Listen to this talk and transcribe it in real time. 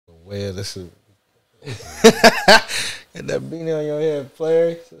Well, listen. Get that beanie on your head,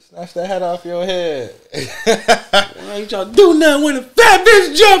 player. So snatch that hat off your head. Why ain't y'all do nothing when the fat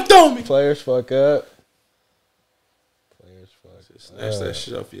bitch jumped on me? Players fuck up. Players fuck up. Snatch that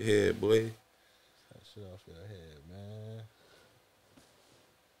shit off your head, boy. That shit off your head, man.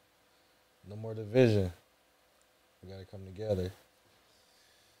 No more division. We gotta come together.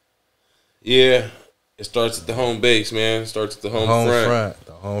 Yeah. It starts at the home base, man. It starts at the home front.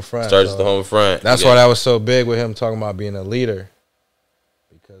 The home front. Starts at the home front. That's why that was so big with him talking about being a leader.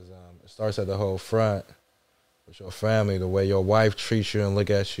 Because it starts at the whole front with your family, the way your wife treats you and look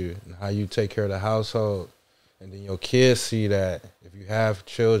at you, and how you take care of the household. And then your kids see that. If you have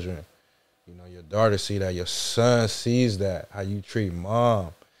children, you know, your daughter see that. Your son sees that. How you treat mom.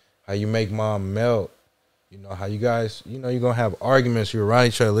 How you make mom melt. You know, how you guys, you know, you're going to have arguments. You're around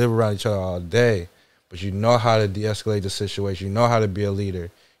each other, live around each other all day. But you know how to de-escalate the situation. You know how to be a leader.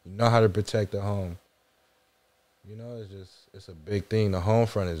 You know how to protect the home. You know, it's a big thing. The home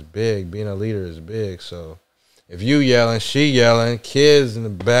front is big. Being a leader is big. So if you yelling, she yelling, kids in the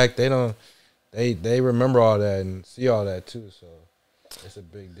back, they remember all that and see all that too. So it's a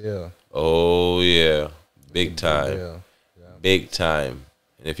big deal. Oh, yeah. Big time. Yeah. Big time.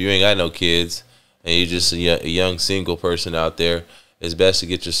 And if you ain't got no kids and you're just a young single person out there, it's best to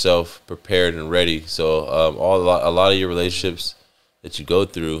get yourself prepared and ready. So a lot of your relationships that you go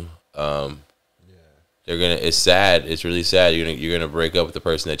through, it's sad. It's really sad. You're gonna break up with the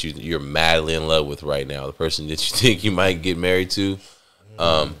person that you're madly in love with right now. The person that you think you might get married to.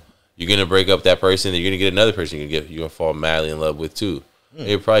 You're gonna break up with that person. Then you're gonna get another person you're gonna fall madly in love with too.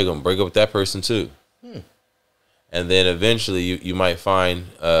 You're probably gonna break up with that person too. And then eventually you might find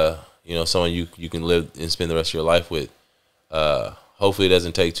someone you can live and spend the rest of your life with. Hopefully it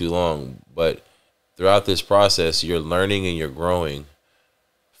doesn't take too long, but throughout this process, you're learning and you're growing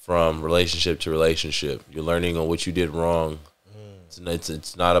from relationship to relationship. You're learning on what you did wrong.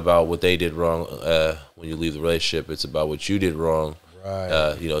 It's not about what they did wrong when you leave the relationship. It's about what you did wrong.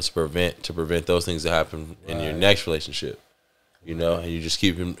 Right. To prevent those things to happen in your next relationship. You know, and you just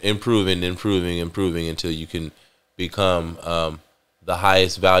keep improving until you can become the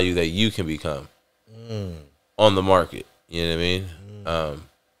highest value that you can become on the market. You know what I mean? And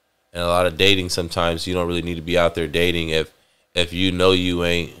a lot of dating, sometimes you don't really need to be out there dating if you know you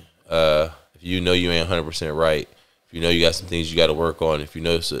ain't 100% right. If you know you got some things you got to work on. If you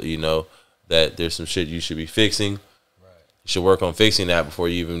know that there's some shit you should be fixing. You should work on fixing that before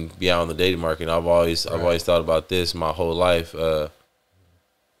you even be out on the dating market. I've always thought about this my whole life.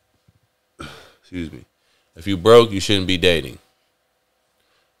 Excuse me. If you broke, you shouldn't be dating.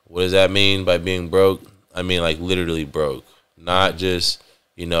 What does that mean by being broke? I mean, like, literally broke. Not just,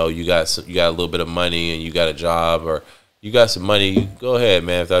 you got a little bit of money and you got a job, or you got some money. Go ahead,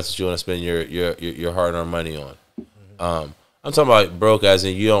 man, if that's what you want to spend your hard-earned money on. I'm talking about broke as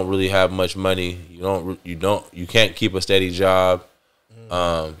in you don't really have much money. You can't keep a steady job.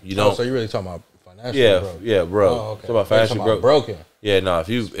 So you're really talking about financially broke? Yeah, broke. Oh, okay. Talking about financially broke. Broken. Yeah, no.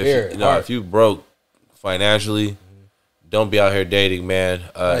 If you broke financially, don't be out here dating, man.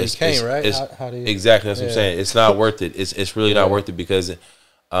 You can't, right? How do you, exactly, that's what I'm saying. It's not worth it. It's really not worth it because you're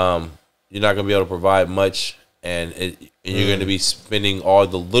not gonna be able to provide much, and you're gonna be spending all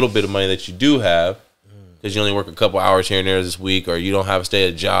the little bit of money that you do have. Because you only work a couple hours here and there this week, or you don't have a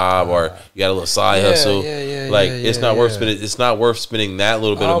steady job, or you got a little side hustle. It's not worth spending. It's not worth spending that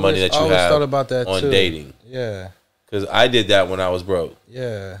little bit of money that you have thought about that on too. dating. Yeah, because I did that when I was broke.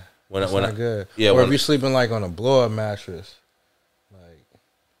 Yeah, when not good. Yeah, or if you're sleeping like on a blow up mattress, like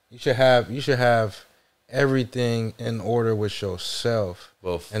you should have everything in order with yourself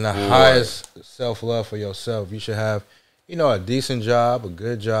and the highest self love for yourself. You should have, a decent job, a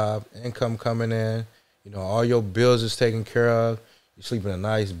good job, income coming in. All your bills is taken care of. You sleep in a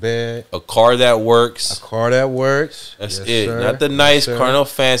nice bed. A car that works. That's it. Sir. Not the nice car, no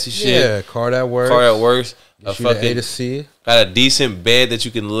fancy shit. Yeah, car that works. A fucking A to C. Got a decent bed that you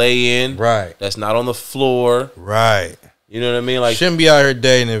can lay in. Right. That's not on the floor. Right. You know what I mean? Like, shouldn't be out here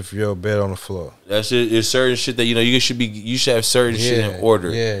dating if your bed on the floor. That's it. There's certain shit that you should have certain shit in order.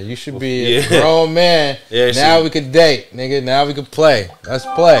 Yeah, you should be a grown man. Now we could date, nigga. Now we could play. Let's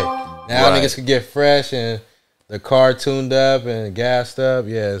play. Now niggas can get fresh and the car tuned up and gassed up.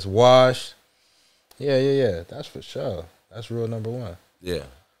 Yeah, it's washed. Yeah. That's for sure. That's rule number one. Yeah.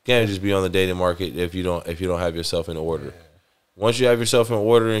 Can't just be on the dating market if you don't have yourself in order. Yeah. Once you have yourself in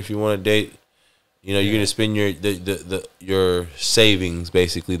order, and if you want to date, you're gonna spend your savings,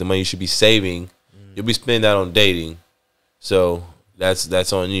 basically the money you should be saving. You'll be spending that on dating. So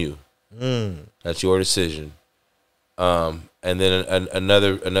that's on you. That's your decision. And then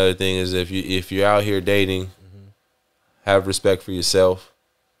another thing is if you're out here dating, have respect for yourself,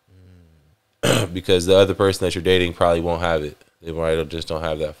 because the other person that you're dating probably won't have it. They probably just don't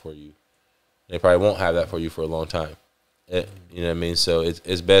have that for you. They probably won't have that for you for a long time. You know what I mean? So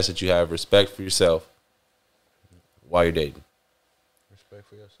it's best that you have respect for yourself while you're dating. Respect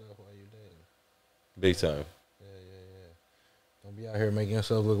for yourself while you're dating. Big time. Yeah. Don't be out here making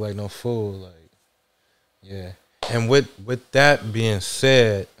yourself look like no fool. Like, yeah. And with that being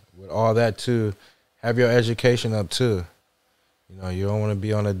said, with all that too, have your education up too. You know, you don't want to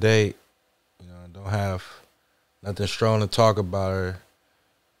be on a date, you know, don't have nothing strong to talk about, or,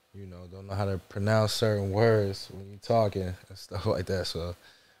 you know, don't know how to pronounce certain words when you're talking and stuff like that. So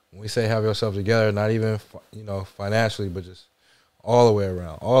when we say have yourself together, not even, you know, financially, but just all the way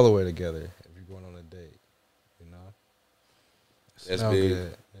around, all the way together if you're going on a date, you know. That's Sound big.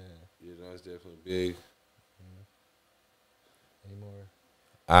 good. Yeah. You know, it's definitely big. Any more?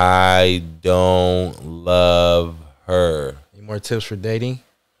 I don't love her. Any more tips for dating?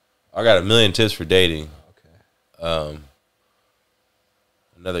 I got a million tips for dating. Okay.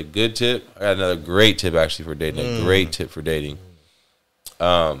 Another good tip. I got another great tip actually for dating. A great tip for dating.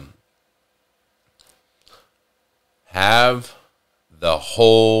 Have the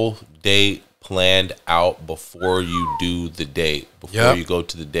whole date planned out before you do the date. Before you go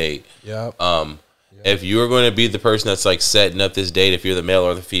to the date. Yep. If you're going to be the person that's like setting up this date, if you're the male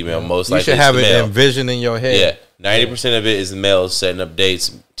or the female, most likely you should have it's the it male. envisioned in your head. Yeah, 90% of it is the males setting up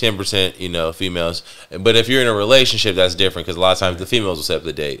dates. 10%, you know, females. But if you're in a relationship, that's different because a lot of times the females will set up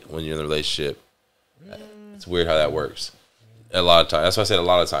the date when you're in the relationship. It's weird how that works. A lot of times, that's why I said a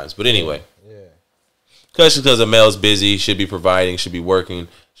lot of times. But anyway, especially because a male's busy, should be providing, should be working,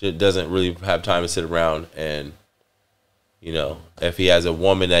 doesn't really have time to sit around and. You know, if he has a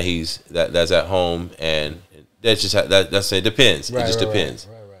woman that that's at home, and that's just that's it depends. It just depends.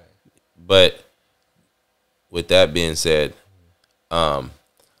 Right. But with that being said,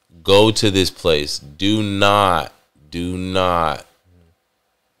 go to this place. Do not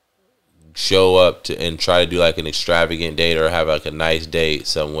show up to and try to do like an extravagant date or have like a nice date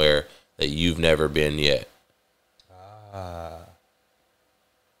somewhere that you've never been yet.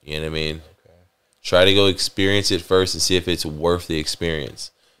 You know what I mean? Try to go experience it first and see if it's worth the experience.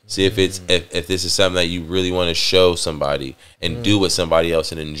 See if it's if this is something that you really want to show somebody and do with somebody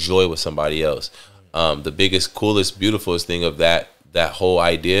else and enjoy with somebody else. The biggest, coolest, beautifulest thing of that whole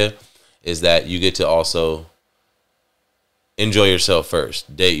idea is that you get to also enjoy yourself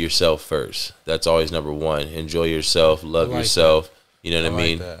first. Date yourself first. That's always number one. Enjoy yourself. Love yourself. You know what I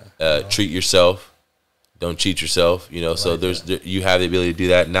mean? Treat yourself. Don't cheat yourself, you know. So you have the ability to do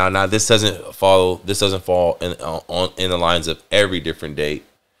that. Now this doesn't fall in the lines of every different date,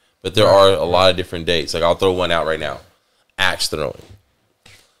 but there are a lot of different dates. Like I'll throw one out right now, axe throwing.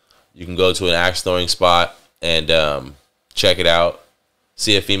 You can go to an axe throwing spot and check it out.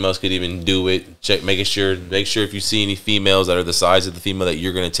 See if females could even do it. Make sure if you see any females that are the size of the female that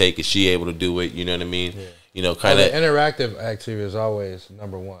you're gonna take, is she able to do it? You know what I mean? Yeah. You know, kind of interactive activity is always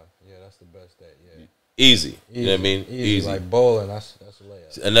number one. Yeah, that's the best date. Yeah. Easy. You know what I mean? Easy. Like bowling, that's a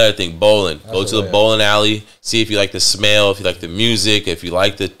layup. Another thing, bowling. Go to the bowling alley. See if you like the smell, if you like the music, if you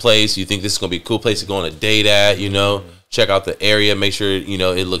like the place. You think this is going to be a cool place to go on a date at, you know. Check out the area. Make sure, you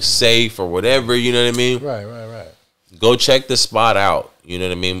know, it looks safe or whatever, you know what I mean? Right. Go check the spot out, you know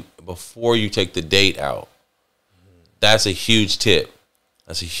what I mean, before you take the date out. That's a huge tip.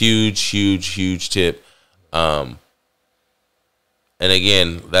 That's a huge tip. And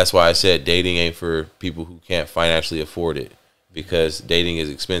again, that's why I said dating ain't for people who can't financially afford it, because dating is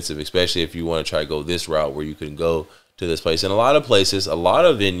expensive, especially if you want to try to go this route where you can go to this place. And a lot of places, a lot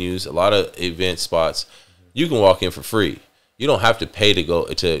of venues, a lot of event spots, you can walk in for free. You don't have to pay to go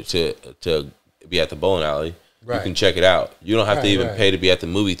to be at the bowling alley. Right. You can check it out. You don't have to even pay to be at the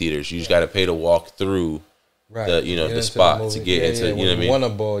movie theaters. You just got to pay to walk through the spot to get into, you know what I mean? When you want a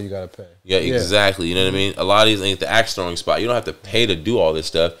bowl, you got to pay. Yeah, exactly. You know what I mean? A lot of these, like the axe throwing spot, you don't have to pay to do all this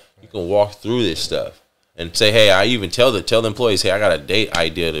stuff. You can walk through this stuff and say, hey, I even tell the employees, hey, I got a date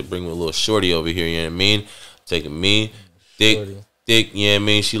idea to bring a little shorty over here, you know what I mean? Taking me, thick, you know what I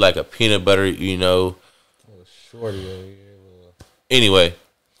mean? She like a peanut butter, you know. Shorty over here. Anyway,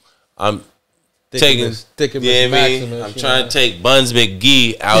 I'm taking, you know what I mean? I'm trying to take Buns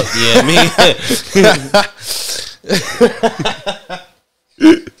McGee out, you know what I mean?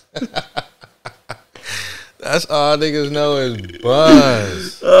 That's all niggas know is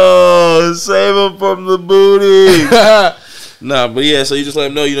Buns. Oh, save him from the booty. Nah, but yeah, so you just let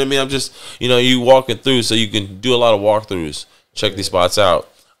them know, you know what I mean? I'm just, you know, you walking through, so you can do a lot of walkthroughs. Check these spots out.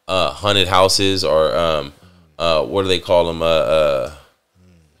 Haunted houses or what do they call them?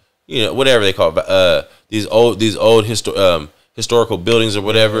 You know, whatever they call it. These old historical buildings or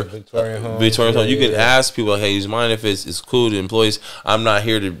whatever. Victorian home. Victorian home. You can ask people, hey, you mind if it's cool to employees? I'm not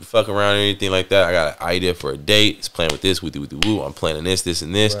here to fuck around or anything like that. I got an idea for a date. It's playing with this, with woo. I'm planning this,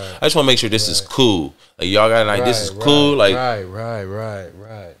 and this. Right. I just want to make sure this is cool. Like, y'all got an idea. This is cool. Like,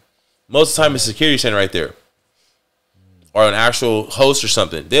 right. most of the time, it's a security center right there. Or an actual host or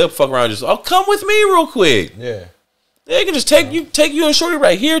something. They'll fuck around and just, oh, come with me real quick. Yeah. They can just take you and Shorty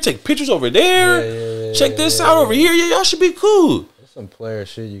right here, take pictures over there, check this out over here. Yeah, y'all should be cool. There's some player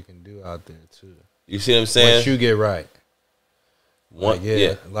shit you can do out there too. You see what I'm saying? Once you get right. One,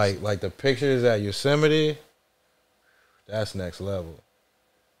 Like the pictures at Yosemite, that's next level.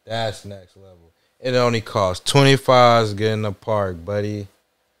 That's next level. It only costs $25 to get in the park, buddy.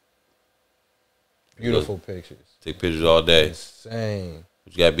 Beautiful pictures. Take pictures all day. Insane.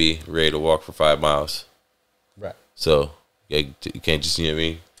 But you gotta be ready to walk for 5 miles. Right. So you can't just, you know what I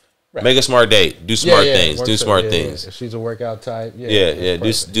mean? Right. Make a smart date. Do smart things. Do smart things. If she's a workout type,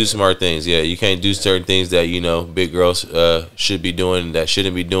 do smart things. Yeah, you can't do certain things that, you know, big girls should be doing that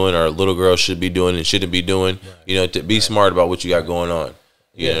shouldn't be doing, or little girls should be doing and shouldn't be doing. Right. You know, to be smart about what you got going on.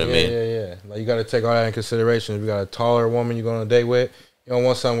 You know what I mean? Yeah. Like, you got to take all that in consideration. If you got a taller woman you're going on a date with, you don't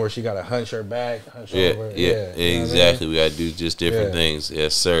want something where she got to hunch her back, over. Yeah, exactly. I mean? We got to do just different things.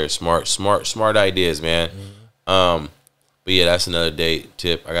 Yes, sir. Smart ideas, man. Mm-hmm. But yeah, that's another date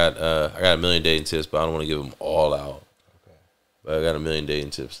tip. I got a million dating tips, but I don't want to give them all out. Okay. But I got a million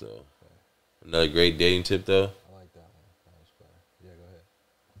dating tips though. Okay. Another great dating tip though. I like that one. That was better. Yeah,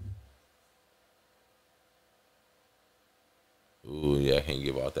 go ahead. Ooh, yeah, I can't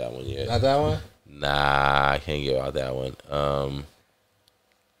give out that one yet. Not that one? Nah, I can't give out that one.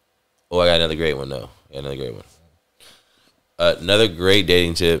 I got another great one though. Another great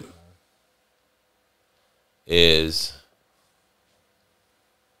dating tip is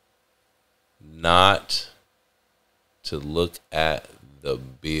not to look at the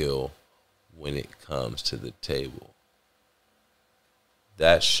bill when it comes to the table.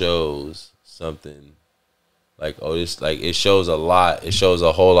 That shows something like, it shows a lot. It shows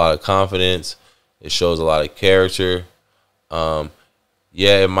a whole lot of confidence. It shows a lot of character.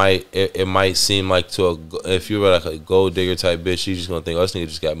 Yeah, it might seem like if you're like a gold digger type bitch, you're just gonna think, oh, this nigga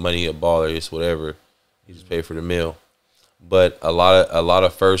just got money, a baller, it's whatever. You just pay for the meal. But a lot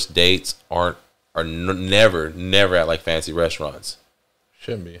of first dates are never at like fancy restaurants.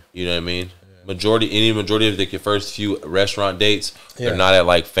 Shouldn't be. You know what I mean? Yeah. Majority of your first few restaurant dates are not at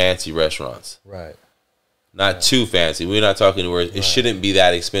like fancy restaurants. Right. Not too fancy. We're not talking where it shouldn't be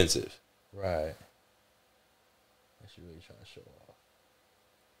that expensive. Right.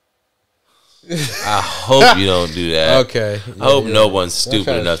 I hope you don't do that. Okay. I hope no one's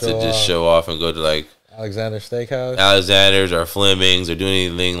stupid enough to just show off and go to like Alexander Steakhouse, Alexander's or Fleming's, or do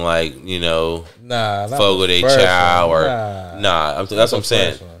anything like, you know, Fogo de Chao or that's what I'm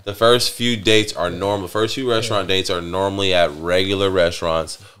saying. The first few dates are normal. The first few restaurant dates are normally at regular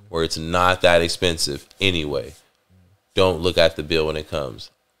restaurants where it's not that expensive anyway. Don't look at the bill when it comes.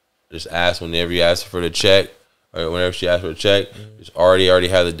 Just ask whenever you ask for the check. Or whenever she asks for a check, just already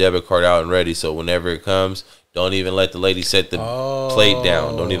have the debit card out and ready. So whenever it comes, don't even let the lady set the plate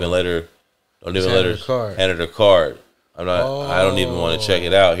down. Don't even let her hand her the card. I don't even want to check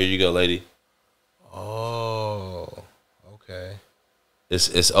it out. Here you go, lady. Oh, okay.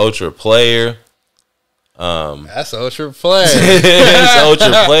 It's ultra player. That's ultra player. It's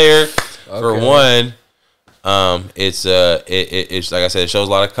ultra player. For one, it's like I said, it shows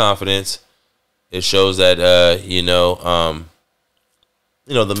a lot of confidence. It shows that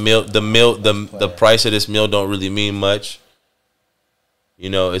the price of this meal don't really mean much. You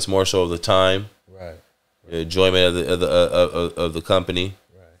know, it's more so of the time, right? The enjoyment of the company,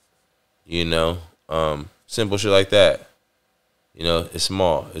 right? You know, simple shit like that. You know, it's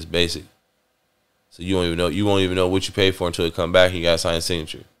small, it's basic. So you won't even know what you pay for until it come back and you got to sign a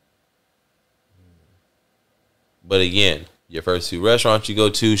signature. But again, your first few restaurants you go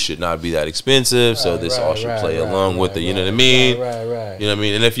to should not be that expensive, so this all should play along with the, you know what I mean? Right. You know what I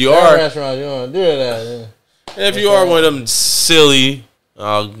mean? And if you are restaurant, you don't do that. And if you are one of them silly,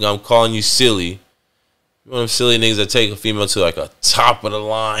 I'm calling you silly. One of them silly niggas that take a female to like a top of the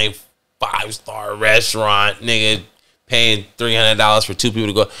line 5-star restaurant, nigga, paying $300 for 2 people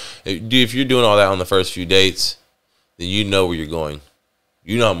to go. If you're doing all that on the first few dates, then you know where you're going.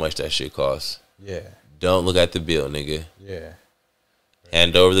 You know how much that shit costs. Yeah. Don't look at the bill, nigga. Yeah.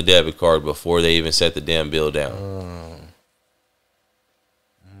 Hand over the debit card before they even set the damn bill down.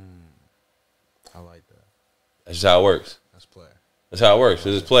 I like that. That's just how it works. That's player. That's how it works.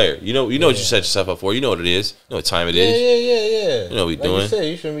 It's a player. You know what you set yourself up for. You know what it is. You know what time it is. Yeah. You know what we like doing. You said,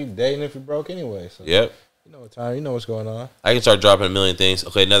 you shouldn't be dating if you're broke anyway. So Yep. You know what time. You know what's going on. I can start dropping a million things.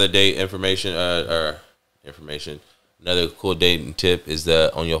 Okay, another date information. Another cool dating tip is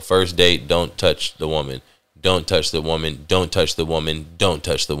that on your first date, don't touch the woman. Don't touch the woman. Don't touch the woman. Don't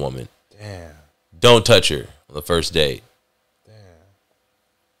touch the woman. Damn. Don't touch her on the first date. Damn.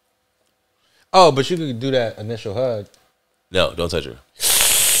 Oh, but you could do that initial hug. No, don't touch her.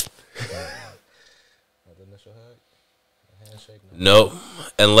 The initial hug? A handshake? Nope.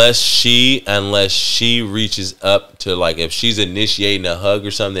 Unless she reaches up to, like, if she's initiating a hug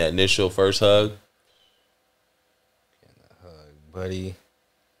or something, that initial first hug. Getting a hug, buddy.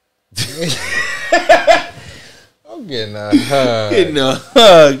 I'm getting a hug. Getting a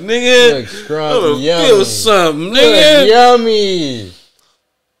hug, nigga. Look scrumpy, I'm yummy. feel something, nigga. Look yummy.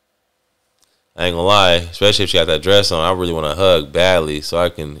 I ain't gonna lie, especially if she got that dress on, I really want to hug badly. So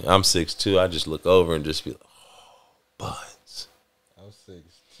I'm 6'2", I just look over and just be like, oh, buns. I'm 6'2".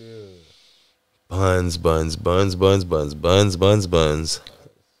 Buns. All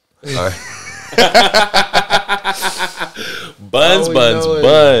right. buns.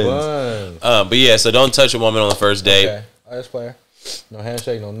 But yeah, so don't touch a woman on the first date. Okay. This player. No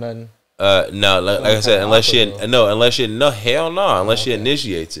handshake, no nothing. No, like I said, unless she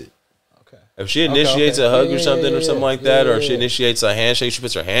initiates it. If she initiates a hug or something like that, or if she initiates a handshake, she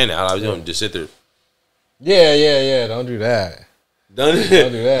puts her hand out. I was going to just sit there. Yeah. Don't do that. Don't do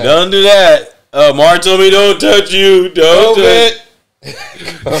that. Don't do that. Mar told me don't touch you. Don't touch.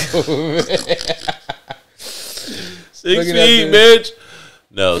 6 feet, bitch.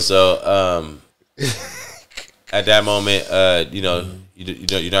 No, so at that moment,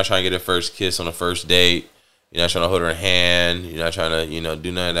 you're not trying to get a first kiss on the first date. You're not trying to hold her hand. You're not trying to,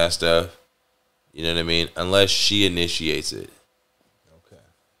 do none of that stuff. You know what I mean? Unless she initiates it. Okay.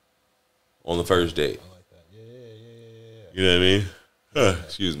 On the first date. I like that. Yeah. You know what I mean?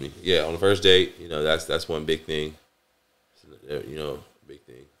 Excuse me. Yeah, on the first date, that's one big thing. Big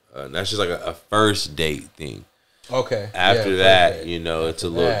thing. And that's just like a first date thing. Okay. After that, it's a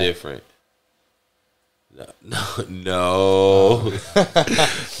little different. No.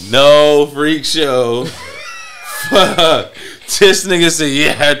 No freak show. Fuck. This nigga said,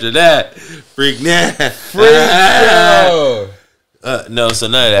 yeah, after that. Freak now. Freak show. No, so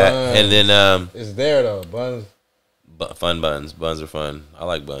none of that. Buns. And then it's there though, buns. Fun buns. Buns are fun. I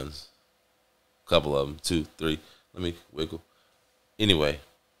like buns. A couple of them. 2, 3. Let me wiggle. Anyway.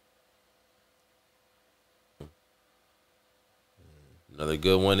 Another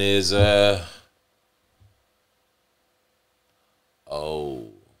good one is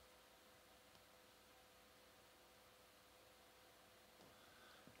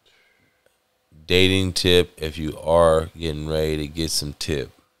dating tip if you are getting ready to get some tip.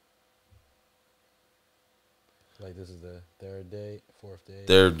 Like this is the third date, fourth date.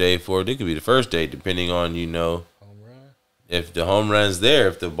 Third date, fourth. It could be the first date, depending on home run. If the home run's there,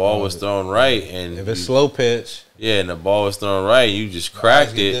 if the ball was thrown right, and if it's slow pitch, and the ball was thrown right, you just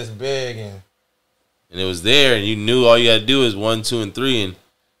cracked it. This big and it was there, and you knew all you had to do is 1, 2, and 3, and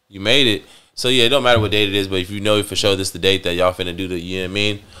you made it. So yeah, it don't matter what date it is, but if you know for sure this is the date that y'all finna do the, you know what I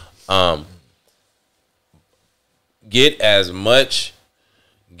mean? Get as much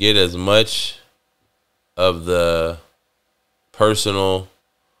of the personal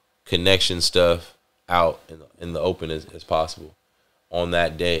connection stuff out in the open as possible on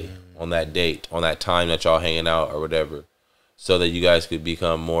that day, on that date, on that time that y'all hanging out or whatever, so that you guys could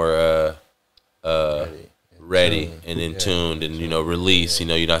become more ready and in tuned and release.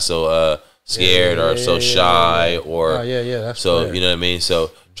 You're not so scared or so shy or that's so clear. You know what I mean.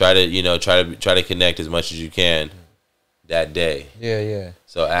 So try to connect as much as you can that day. Yeah.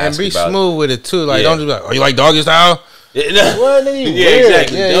 So ask and be about, smooth with it too. Like don't do like, oh, you like doggy style? Yeah, What? Nigga, yeah, weird.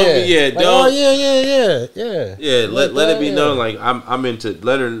 exactly. Don't. Yeah. Let it be known. Like I'm into.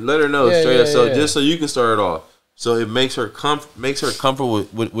 Let her know straight up. So just so you can start it off. So it makes her comfortable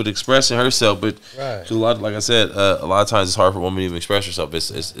with expressing herself. But a lot, like I said, a lot of times it's hard for a woman to even express herself.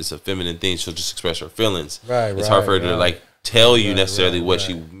 It's a feminine thing. She'll just express her feelings. It's hard for her to like tell you necessarily what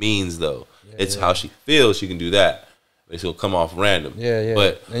she means though. It's how she feels. She can do that. It's gonna come off random. Yeah.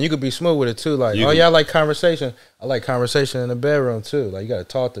 But and you could be smooth with it too. Like, I like conversation. I like conversation in the bedroom too. Like, you gotta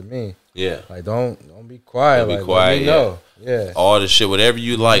talk to me. Yeah. Like, don't be quiet. Don't be quiet. Let me know. Yeah. All the shit, whatever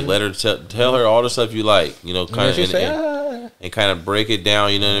you like, let her tell her all the stuff you like. And kind of break it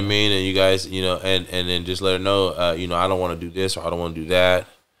down. You know what I mean? And you guys, and then just let her know. I don't want to do this or I don't want to do that.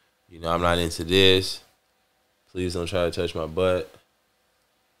 I'm not into this. Please don't try to touch my butt.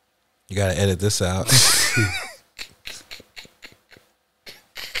 You gotta edit this out.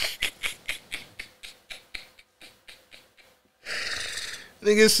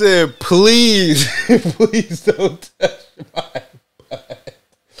 Nigga said, please, please don't touch my butt.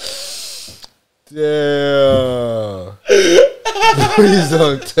 Damn. Please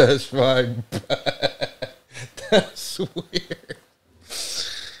don't touch my butt. That's weird.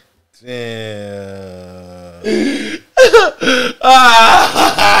 Damn. I'm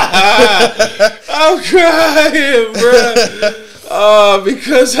crying, bro. Oh,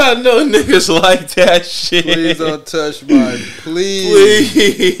 because I know niggas like that shit. Please don't touch my.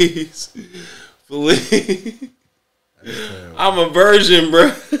 Please. Please. I'm a virgin,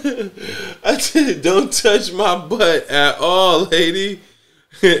 bro. I said, don't touch my butt at all, lady.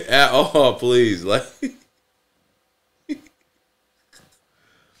 At all, please. Like,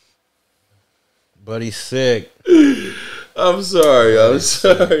 Buddy's sick. I'm sorry. I'm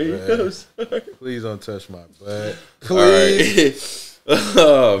sorry. Sick, I'm sorry. Please don't touch my butt. Please. All right.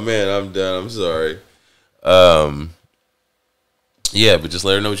 Oh man, I'm done. I'm sorry. Yeah, but just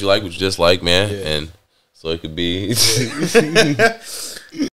let her know what you like, what you dislike, man, and so it could be.